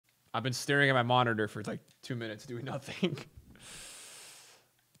I've been staring at my monitor for like 2 minutes doing nothing.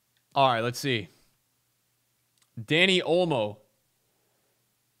 All right, let's see. DANI OLMO.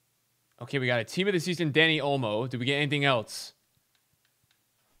 Okay, we got a team of the season, DANI OLMO. Did we get anything else?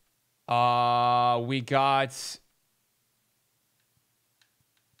 We got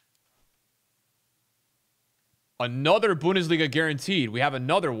another Bundesliga guaranteed. We have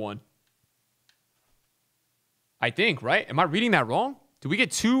another one. I think, right? Am I reading that wrong? Did we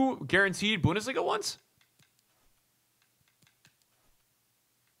get 2 guaranteed Bundesliga ones?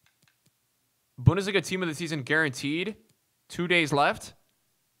 Bundesliga team of the season guaranteed. 2 days left.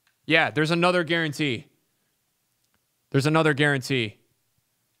 Yeah, there's another guarantee. There's another guarantee.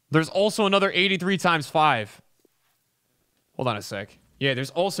 There's also another 83 times 5. Hold on a sec. Yeah,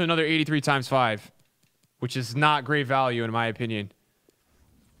 there's also another 83 times 5, which is not great value in my opinion.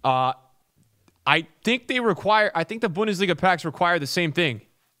 I think the Bundesliga packs require the same thing.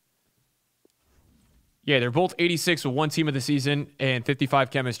 Yeah, they're both 86 with 1 team of the season and 55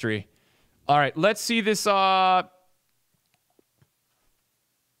 chemistry. All right, let's see this. Oh,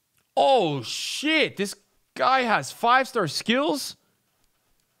 shit. This guy has 5-star skills?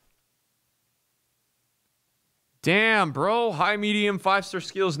 Damn, bro. High, medium, 5-star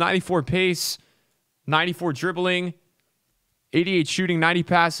skills, 94 pace, 94 dribbling, 88 shooting, 90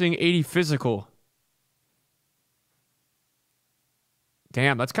 passing, 80 physical.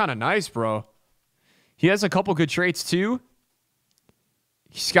 Damn, that's kind of nice, bro. He has a couple good traits, too.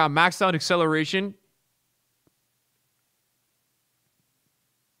 He's got maxed out acceleration,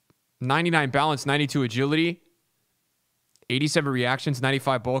 99 balance, 92 agility, 87 reactions,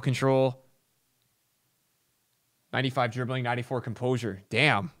 95 ball control, 95 dribbling, 94 composure.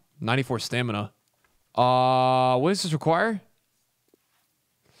 Damn, 94 stamina. What does this require?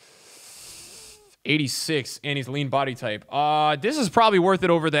 86, and he's lean body type. This is probably worth it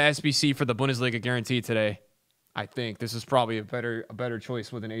over the SBC for the Bundesliga guarantee today. I think this is probably a better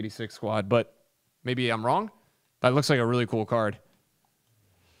choice with an 86 squad, but maybe I'm wrong. That looks like a really cool card.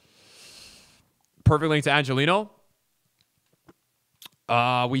 Perfect link to Angelino.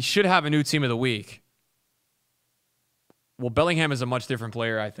 We should have a new team of the week. Well, Bellingham is a much different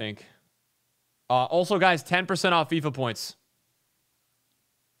player, I think. Also, guys, 10% off FIFA points.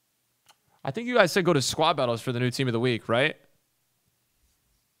 I think you guys said go to squad battles for the new team of the week, right?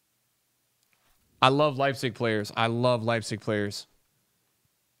 I love Leipzig players. I love Leipzig players.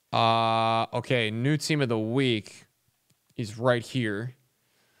 Okay, new team of the week. He's right here.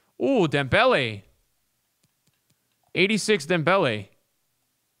 Ooh, Dembele. 86 Dembele.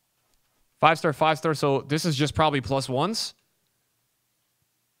 5-star, 5-star. So this is just probably +1s.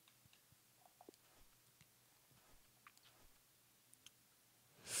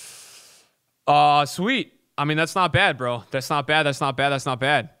 Sweet. I mean, that's not bad, bro. That's not bad. That's not bad. That's not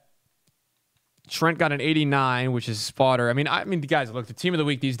bad. Trent got an 89, which is fodder. I mean, guys, look, the team of the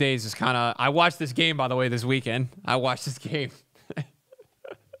week these days is kind of... I watched this game, by the way, this weekend. I watched this game.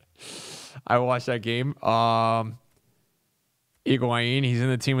 I watched that game. Higuain, he's in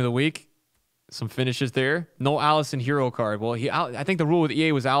the team of the week. Some finishes there. No Allison hero card. Well, I think the rule with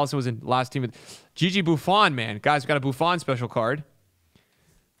EA was Allison was in last team. Gigi Buffon, man. Guys, we got a Buffon special card.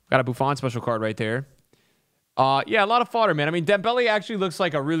 Got a Buffon special card right there. Yeah, a lot of fodder, man. I mean, Dembele actually looks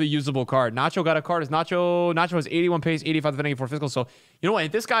like a really usable card. Nacho got a card. Nacho has 81 pace, 85 defending, 4 physical. So, you know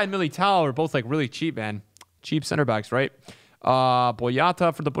what? This guy and Militao are both like really cheap, man. Cheap center backs, right?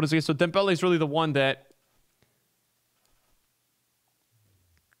 Boyata for the Bundesliga. So Dembele is really the one that...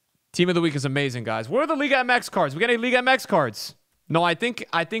 Team of the week is amazing, guys. Where are the Liga MX cards? We got any Liga MX cards? No, I think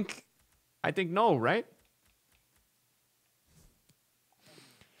no, right?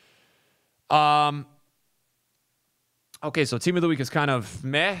 Okay, so team of the week is kind of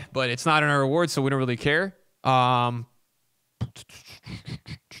meh, but it's not in our rewards, so we don't really care. Now,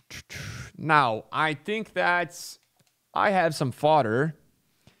 I think that I have some fodder.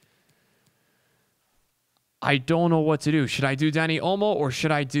 I don't know what to do. Should I do DANI OLMO or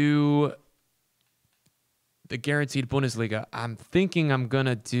should I do the guaranteed Bundesliga? I'm thinking I'm going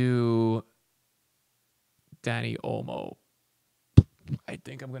to do DANI OLMO. I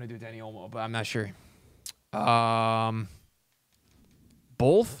think I'm going to do DANI OLMO, but I'm not sure.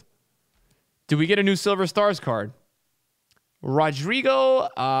 Both? Do we get a new Silver Stars card? Rodrigo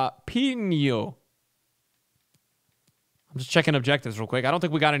Pino. I'm just checking objectives real quick. I don't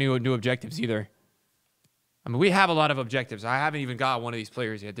think we got any new objectives either. I mean, we have a lot of objectives. I haven't even got one of these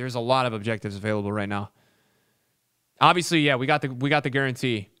players yet. There's a lot of objectives available right now. Obviously, yeah, we got the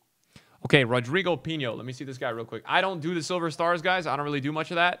guarantee. Okay, Rodrigo Pino. Let me see this guy real quick. I don't do the Silver Stars, guys. I don't really do much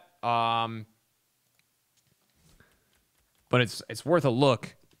of that. But it's worth a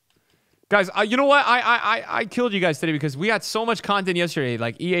look. Guys, you know what? I killed you guys today because we had so much content yesterday.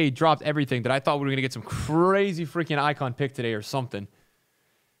 Like, EA dropped everything that I thought we were going to get some crazy freaking icon pick today or something.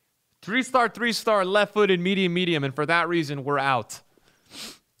 3-star, 3-star, left-footed, medium. And for that reason, we're out.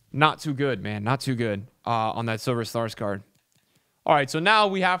 Not too good, man. Not too good on that Silver Stars card. All right, so now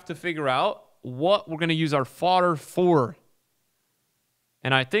we have to figure out what we're going to use our fodder for.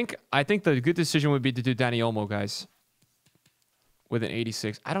 And I think the good decision would be to do DANI OLMO, guys. With an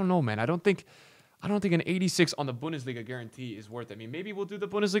 86. I don't know, man. I don't think an 86 on the Bundesliga guarantee is worth it. I mean, maybe we'll do the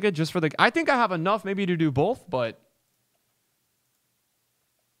Bundesliga just for the... I think I have enough maybe to do both, but...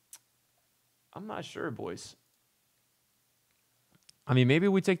 I'm not sure, boys. I mean, maybe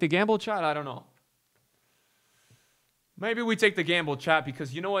we take the gamble, chat. I don't know. Maybe we take the gamble, chat,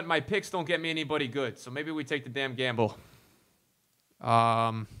 because you know what? My picks don't get me anybody good. So maybe we take the damn gamble.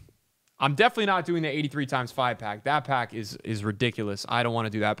 I'm definitely not doing the 83 times 5 pack. That pack is ridiculous. I don't want to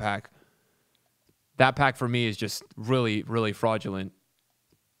do that pack. That pack for me is just really, really fraudulent.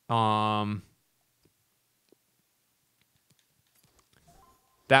 That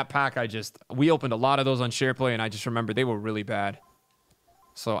pack, we opened a lot of those on SharePlay, and I just remember they were really bad.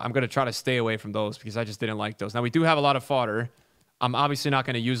 So I'm going to try to stay away from those because I just didn't like those. Now, we do have a lot of fodder. I'm obviously not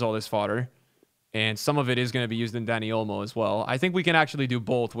going to use all this fodder. And some of it is going to be used in DANI OLMO as well. I think we can actually do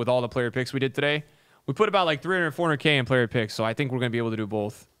both with all the player picks we did today. We put about like 300, 400K in player picks. So I think we're going to be able to do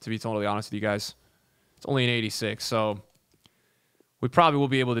both, to be totally honest with you guys. It's only an 86. So we probably will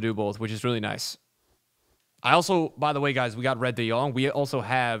be able to do both, which is really nice. I also, by the way, guys, we got Red De Jong. We also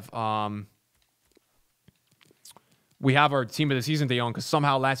have... we have our team of the season De Jong because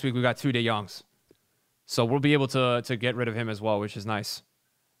somehow last week we got 2 De Jongs. So we'll be able to get rid of him as well, which is nice.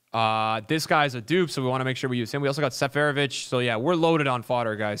 This guy's a dupe, so we want to make sure we use him. We also got Seferovic. So, yeah, we're loaded on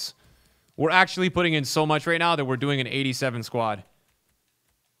fodder, guys. We're actually putting in so much right now that we're doing an 87 squad,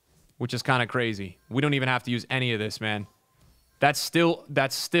 which is kind of crazy. We don't even have to use any of this, man. That is still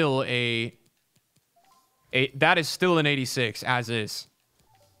an 86 as is.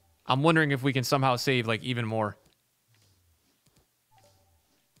 I'm wondering if we can somehow save like even more.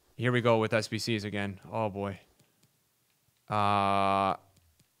 Here we go with SBCs again. Oh boy.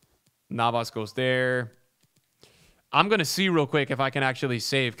 Navas goes there. I'm going to see real quick if I can actually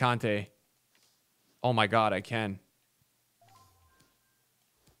save Conte. Oh my god, I can.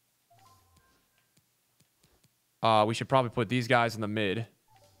 We should probably put these guys in the mid.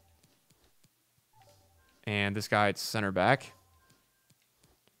 And this guy at center back.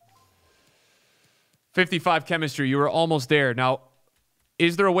 55 chemistry. You were almost there. Now,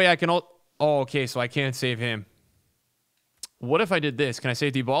 is there a way I can... Oh, okay, so I can't save him. What if I did this? Can I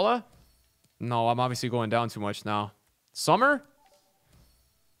save Dybala? No, I'm obviously going down too much now. Summer?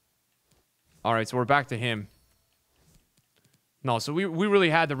 All right, so we're back to him. No, so we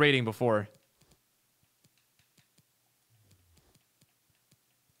really had the rating before.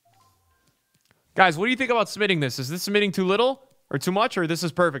 Guys, what do you think about submitting this? Is this submitting too little or too much, or this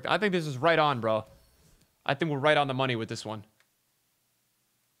is perfect? I think this is right on, bro. I think we're right on the money with this one.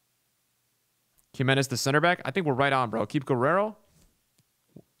 Jimenez, the center back. I think we're right on, bro. Keep Guerrero.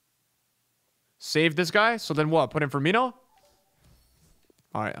 Save this guy. So then what? Put in Firmino?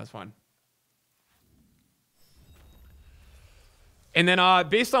 All right, that's fine. And then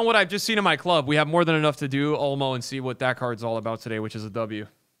based on what I've just seen in my club, we have more than enough to do Olmo and see what that card's all about today, which is a W.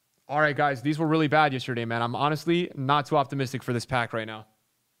 All right, guys. These were really bad yesterday, man. I'm honestly not too optimistic for this pack right now.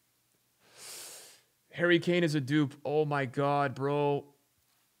 Harry Kane is a dupe. Oh, my God, bro.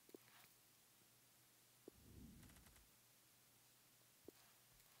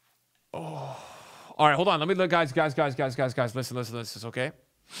 Oh. All right, hold on. Let me look, guys. Listen. This is okay.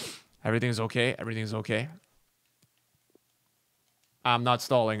 Everything's okay. Everything's okay. I'm not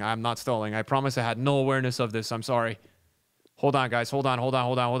stalling. I promise I had no awareness of this. I'm sorry. Hold on, guys. Hold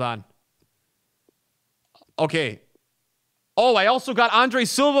on. Okay. Oh, I also got Andre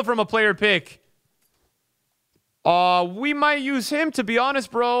Silva from a player pick. We might use him, to be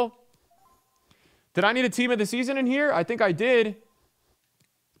honest, bro. Did I need a team of the season in here? I think I did.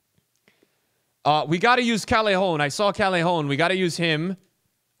 We got to use Callejon. I saw Callejon. We got to use him.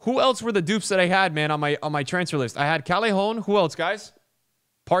 Who else were the dupes that I had, man, on my transfer list? I had Callejon. Who else, guys?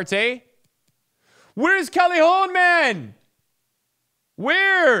 Partey. Where's Callejon, man?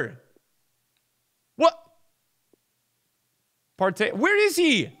 Where? What? Partey. Where is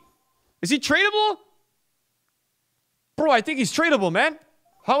he? Is he tradable? Bro, I think he's tradable, man.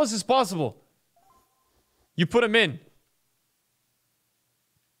 How is this possible? You put him in.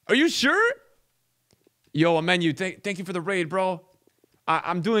 Are you sure? Yo, a menu. Thank you for the raid, bro.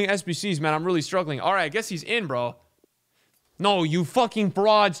 I'm doing SBCs, man. I'm really struggling. All right, I guess he's in, bro. No, you fucking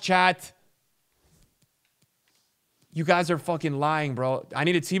frauds, chat. You guys are fucking lying, bro. I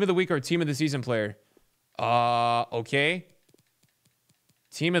need a team of the week or a team of the season player. Okay.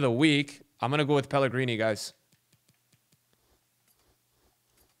 Team of the week. I'm gonna go with Pellegrini, guys.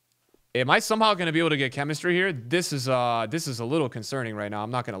 Am I somehow gonna be able to get chemistry here? This is a little concerning right now.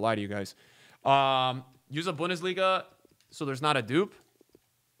 I'm not gonna lie to you guys. Use a Bundesliga so there's not a dupe.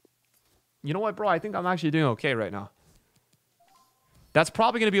 You know what, bro? I think I'm actually doing okay right now. That's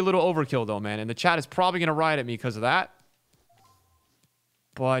probably going to be a little overkill, though, man. And the chat is probably going to riot at me because of that.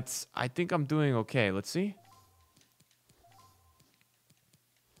 But I think I'm doing okay. Let's see.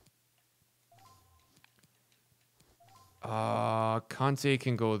 Conte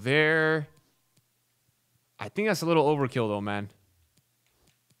can go there. I think that's a little overkill, though, man.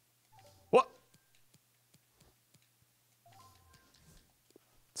 What?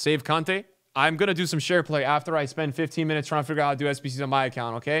 Save Conte. I'm going to do some share play after I spend 15 minutes trying to figure out how to do SBCs on my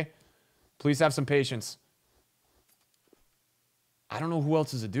account, okay? Please have some patience. I don't know who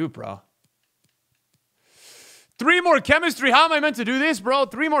else is a dupe, bro. 3 more chemistry. How am I meant to do this, bro?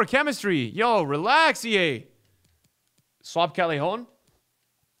 3 more chemistry. Yo, relax, EA. Swap Callejon?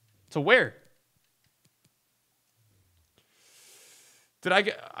 To where? Did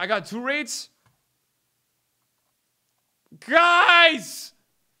I got 2 rates? Guys!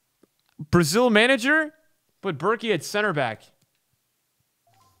 Brazil manager? Put Berkey at center back.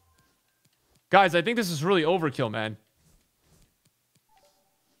 Guys, I think this is really overkill, man.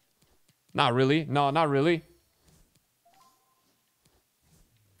 Not really. No, not really.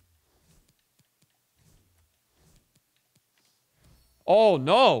 Oh,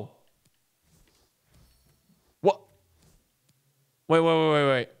 no. What?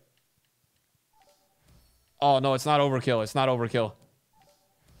 Wait. Oh, no, it's not overkill. It's not overkill.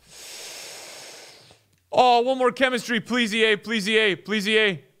 Oh, 1 more chemistry. Please, EA. Please, EA. Please,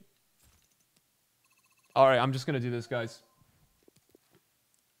 EA. All right, I'm just going to do this, guys.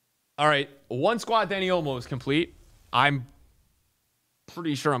 All right, 1 squad Dani Olmo is complete. I'm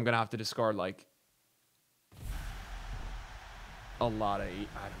pretty sure I'm going to have to discard, like, a lot of... I don't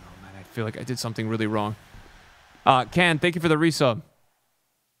know, man. I feel like I did something really wrong. Can, thank you for the resub.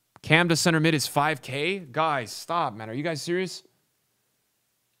 Cam to center mid is 5K? Guys, stop, man. Are you guys serious?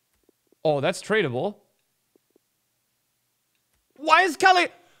 Oh, that's tradable. Why is Kelly...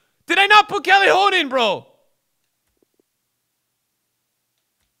 Did I not put Callejon in, bro?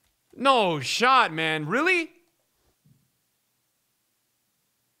 No shot, man. Really?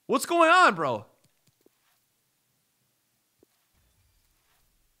 What's going on, bro?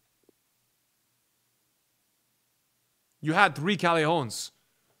 You had 3 Callejons.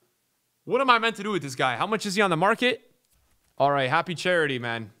 What am I meant to do with this guy? How much is he on the market? All right, happy charity,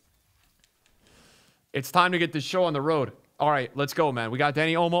 man. It's time to get this show on the road. All right, let's go, man. We got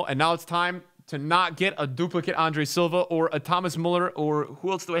Dani Olmo, and now it's time to not get a duplicate Andre Silva or a Thomas Muller, or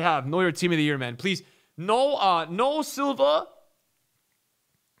who else do I have? Neuer team of the year, man. Please, no Silva.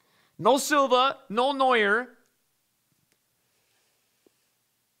 No Silva, no Neuer.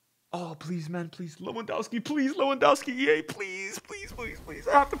 Oh, please, man, please. Lewandowski, please. Lewandowski, EA, please. Please.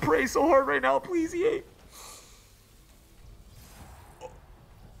 I have to pray so hard right now. Please, EA.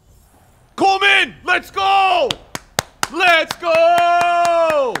 Coleman, let's go. Let's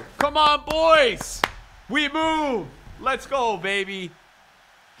go. Come on, boys. We move. Let's go, baby.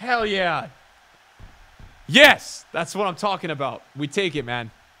 Hell yeah. Yes, that's what I'm talking about. We take it,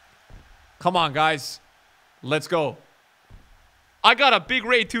 man. Come on, guys. Let's go. I got a big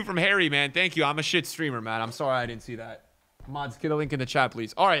raid too from Harry, man. Thank you. I'm a shit streamer, man. I'm sorry I didn't see that. Mods, get a link in the chat,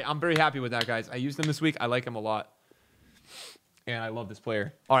 please. All right, I'm very happy with that, guys. I used him this week. I like him a lot. And I love this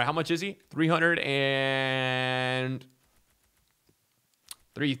player. All right, how much is he?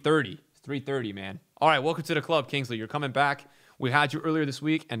 330. It's 330, man. All right, welcome to the club, Kingsley. You're coming back. We had you earlier this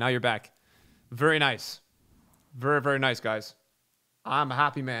week, and now you're back. Very nice. Very, very nice, guys. I'm a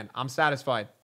happy man. I'm satisfied.